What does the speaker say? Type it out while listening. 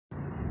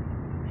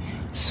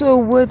So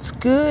what's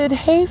good?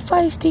 Hey,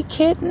 feisty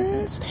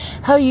kittens.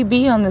 How you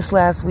be on this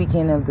last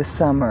weekend of the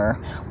summer?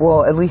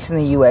 Well, at least in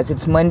the U.S.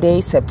 It's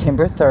Monday,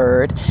 September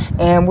 3rd,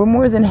 and we're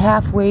more than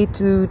halfway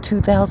through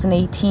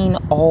 2018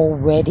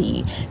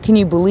 already. Can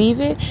you believe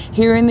it?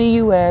 Here in the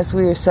U.S.,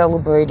 we are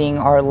celebrating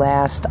our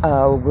last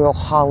real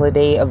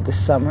holiday of the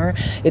summer.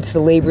 It's the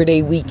Labor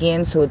Day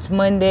weekend, so it's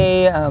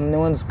Monday. No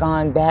one's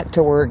gone back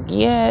to work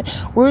yet.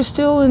 We're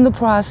still in the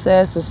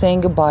process of saying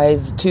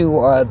goodbyes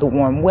to the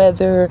warm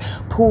weather,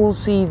 pool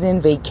season,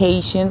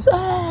 vacations.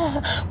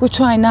 We're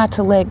trying not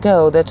to let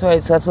go. That's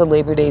right. So that's what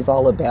Labor Day is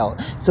all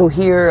about. So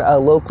here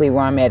locally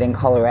where I'm at in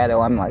Colorado,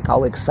 I'm like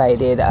all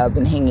excited. I've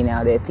been hanging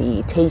out at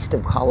the Taste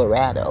of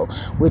Colorado,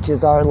 which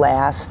is our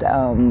last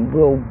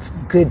real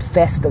good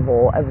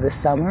festival of the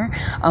summer.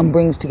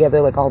 Brings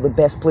together like all the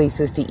best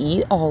places to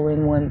eat all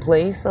in one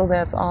place. So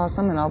that's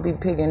awesome. And I'll be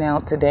pigging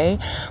out today.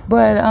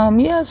 But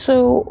yeah,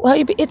 so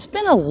it's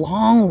been a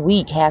long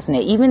week, hasn't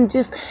it? Even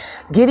just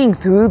getting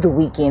through the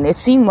weekend, it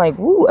seemed like,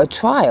 a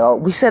trial.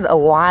 We said a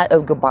lot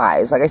of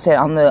goodbyes, like I said,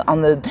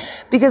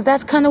 because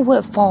that's kind of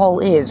what fall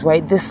is,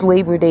 right? This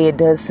Labor Day, it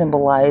does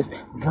symbolize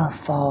the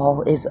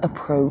fall is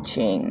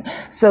approaching.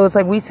 So it's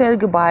like we said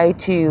goodbye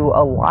to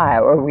a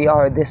lot, or we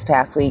are this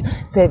past week,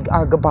 said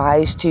our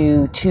goodbyes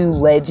to two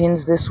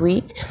legends this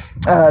week.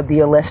 The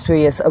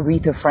illustrious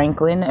Aretha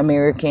Franklin,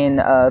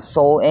 American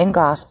soul and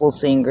gospel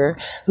singer,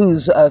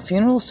 whose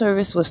funeral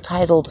service was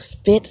titled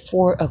Fit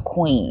for a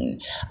Queen.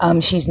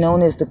 She's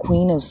known as the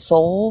Queen of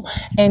Soul,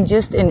 and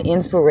just an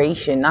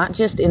inspiration, not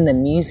just in the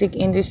music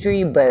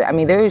industry, but I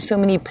mean, there are so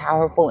many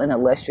powerful and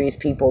illustrious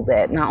people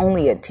that not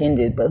only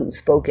attended, but who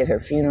spoke at her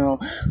funeral,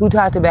 who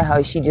talked about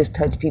how she just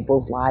touched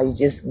people's lives,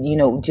 just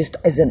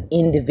as an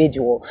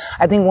individual.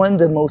 I think one of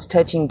the most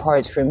touching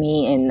parts for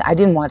me, and I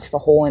didn't watch the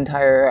whole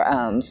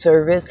entire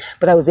service,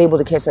 but I was able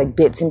to catch like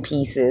bits and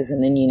pieces,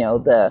 and then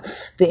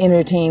the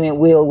entertainment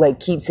wheel like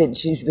keeps it.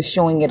 She was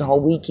showing it all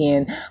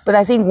weekend, but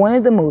I think one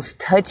of the most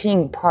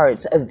touching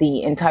parts of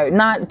the entire,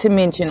 not to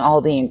mention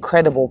all the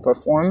incredible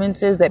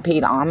performances that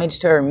paid homage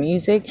to her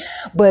music,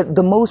 but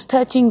the most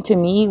touching to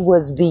me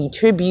was the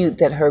tribute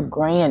that her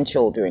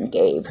grandchildren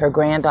gave, her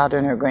granddaughter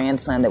and her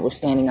grandson that were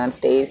standing on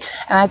stage.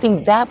 And I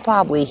think that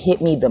probably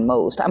hit me the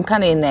most. I'm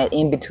kind of in that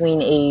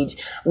in-between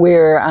age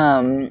where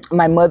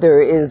my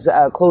mother is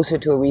closer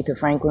to Aretha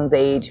Franklin's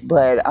age,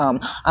 but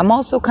I'm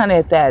also kind of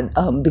at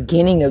that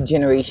beginning of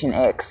Generation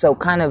X. So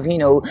kind of,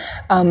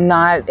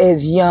 not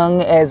as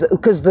young as,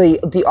 because the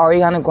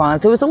Ariana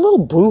Grande, there was a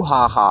little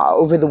brouhaha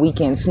over the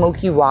weekend.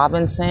 Smokey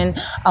Robinson,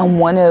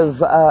 one of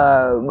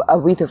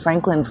Aretha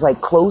Franklin's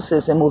like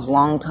closest and most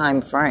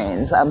longtime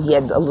friends, he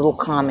had a little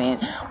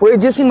comment where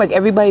it just seemed like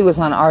everybody was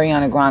on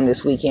Ariana Grande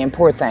this weekend,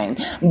 poor thing,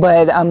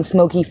 but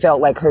Smokey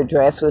felt like her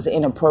dress was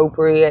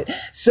inappropriate.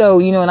 So,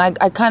 and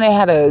I kind of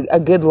had a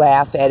good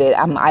laugh at it.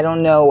 I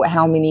don't know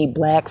how many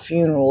black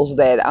funerals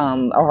that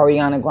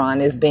Ariana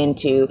Grande has been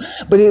to,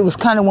 but it was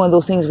kind of one of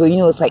those things where,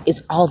 it's like,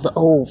 it's all the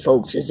old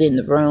folks is in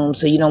the room,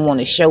 so you don't want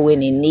to show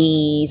any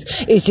knees.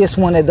 It's just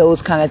one of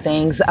those kind of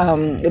things.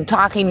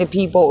 Talking to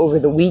people over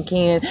the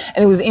weekend,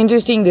 and it was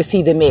interesting to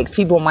see the mix.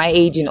 People my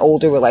age and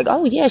older were like,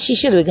 oh yeah, she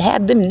should have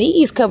had them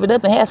knees covered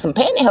up and had some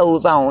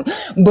pantyhose on.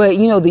 But,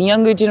 the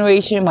younger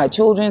generation, my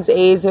children's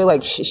age, they're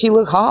like, she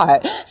looked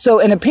hot. So,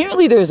 and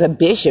apparently there's a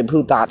bishop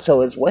who thought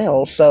so as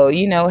well. So,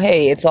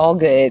 hey, it's all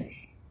good.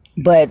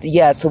 But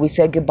yeah, so we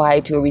said goodbye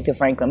to Aretha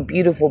Franklin.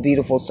 Beautiful,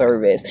 beautiful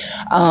service.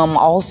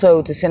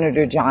 Also to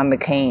Senator John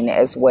McCain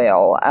as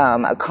well.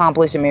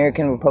 Accomplished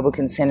American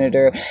Republican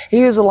senator.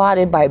 He was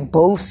lauded by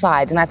both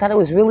sides. And I thought it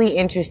was really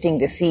interesting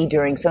to see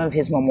during some of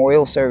his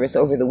memorial service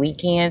over the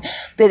weekend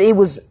that it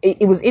was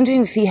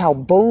interesting to see how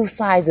both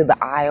sides of the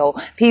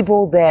aisle,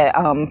 people that,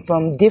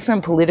 from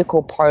different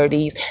political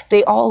parties,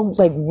 they all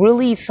like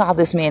really saw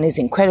this man as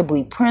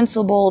incredibly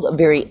principled,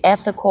 very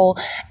ethical,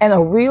 and a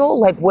real,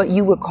 like what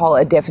you would call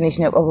a definition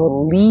of a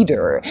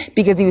leader,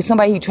 because he was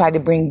somebody who tried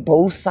to bring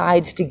both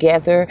sides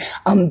together,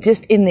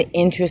 just in the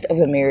interest of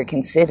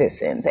American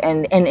citizens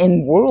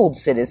and world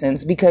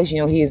citizens, because,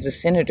 he is a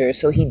senator,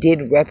 so he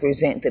did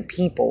represent the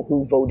people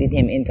who voted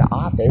him into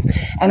office.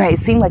 And it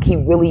seemed like he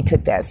really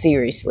took that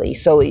seriously.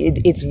 So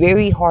it's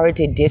very hard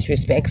to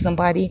disrespect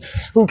somebody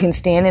who can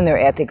stand in their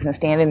ethics and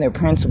stand in their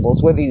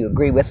principles, whether you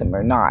agree with them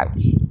or not.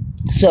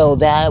 So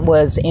that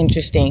was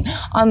interesting.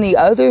 On the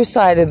other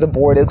side of the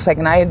board, it looks like,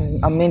 and I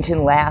had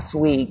mentioned last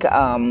week,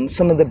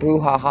 some of the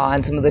brouhaha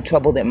and some of the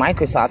trouble that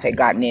Microsoft had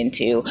gotten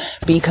into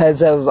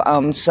because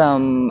of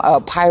some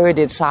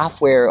pirated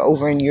software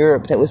over in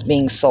Europe that was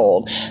being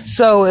sold.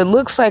 So it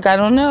looks like, I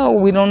don't know,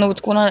 we don't know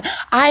what's going on.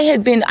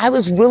 I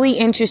was really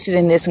interested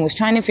in this and was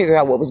trying to figure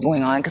out what was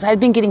going on, because I'd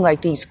been getting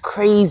like these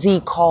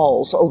crazy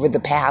calls over the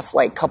past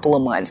like couple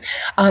of months,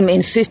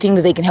 insisting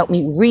that they can help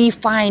me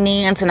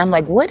refinance. And I'm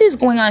like, what is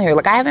going on here?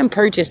 Like, I haven't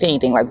purchased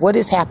anything. Like, what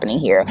is happening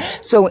here?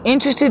 So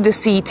interested to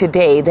see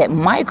today that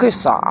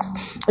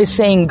Microsoft is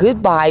saying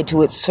goodbye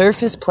to its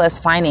Surface Plus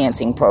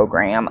financing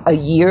program a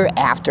year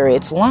after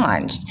it's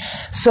launched.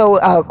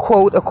 So,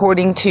 quote,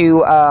 according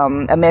to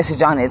a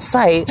message on its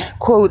site,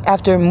 quote,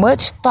 after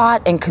much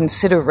thought and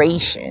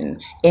consideration,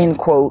 end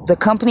quote, the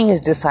company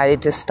has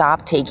decided to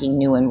stop taking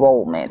new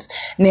enrollments.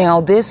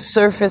 Now, this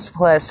Surface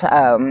Plus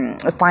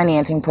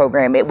financing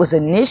program, it was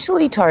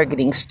initially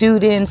targeting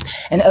students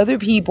and other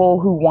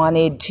people who wanted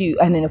to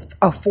an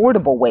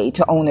affordable way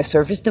to own a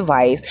Surface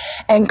device,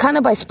 and kind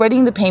of by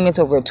spreading the payments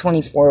over a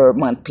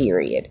 24-month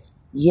period.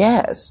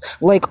 Yes,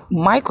 like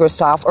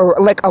Microsoft, or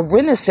like a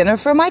rent-a-center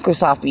for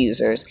Microsoft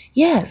users.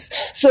 Yes.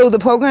 So the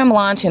program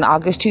launched in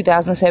August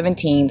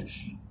 2017.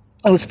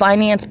 It was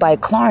financed by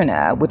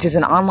Klarna, which is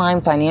an online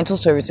financial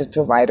services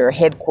provider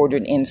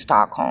headquartered in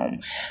Stockholm.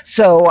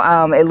 So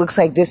it looks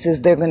like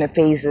they're going to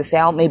phase this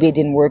out. Maybe it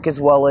didn't work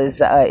as well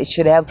as it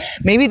should have.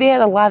 Maybe they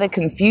had a lot of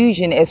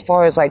confusion as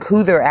far as like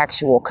who their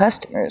actual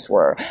customers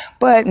were.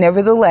 But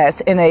nevertheless,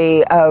 in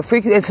an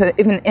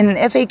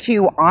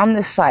FAQ on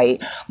the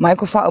site,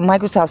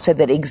 Microsoft said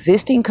that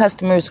existing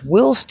customers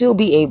will still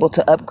be able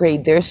to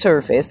upgrade their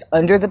Surface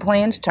under the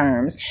plan's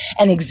terms,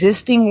 and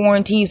existing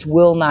warranties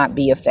will not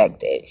be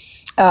affected.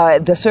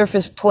 The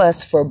Surface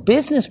Plus for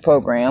Business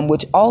program,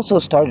 which also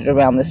started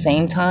around the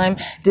same time,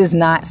 does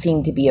not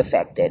seem to be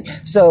affected.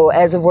 So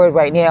as of word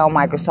right now,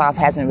 Microsoft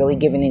hasn't really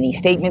given any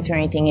statements or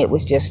anything. It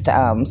was just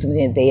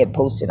something that they had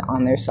posted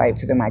on their site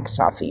for the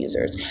Microsoft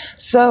users.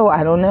 So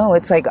I don't know.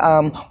 It's like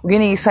we're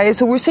getting excited.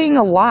 So we're seeing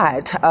a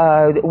lot.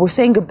 We're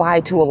saying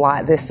goodbye to a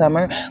lot this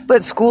summer.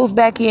 But school's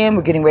back in.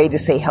 We're getting ready to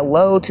say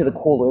hello to the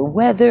cooler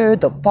weather,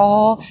 the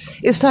fall.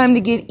 It's time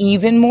to get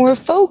even more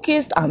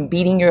focused on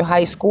beating your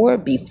high score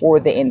before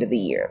the end of the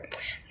year.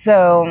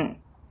 So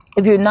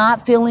if you're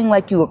not feeling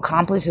like you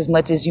accomplished as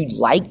much as you'd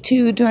like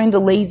to during the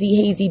lazy,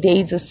 hazy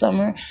days of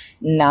summer,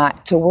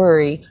 not to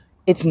worry.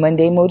 It's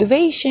Monday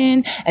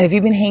Motivation. And if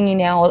you've been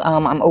hanging out,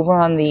 I'm over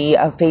on the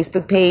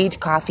Facebook page,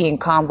 Coffee and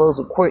Convos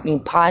with Courtney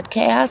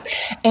podcast.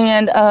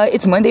 And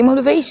it's Monday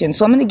Motivation.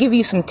 So I'm going to give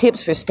you some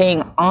tips for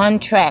staying on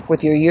track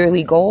with your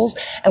yearly goals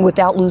and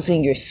without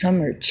losing your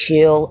summer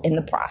chill in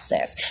the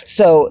process.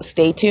 So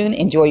stay tuned.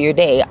 Enjoy your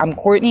day. I'm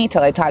Courtney.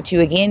 Till I talk to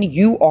you again,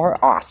 you are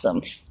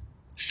awesome.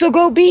 So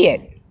go be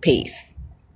it. Peace.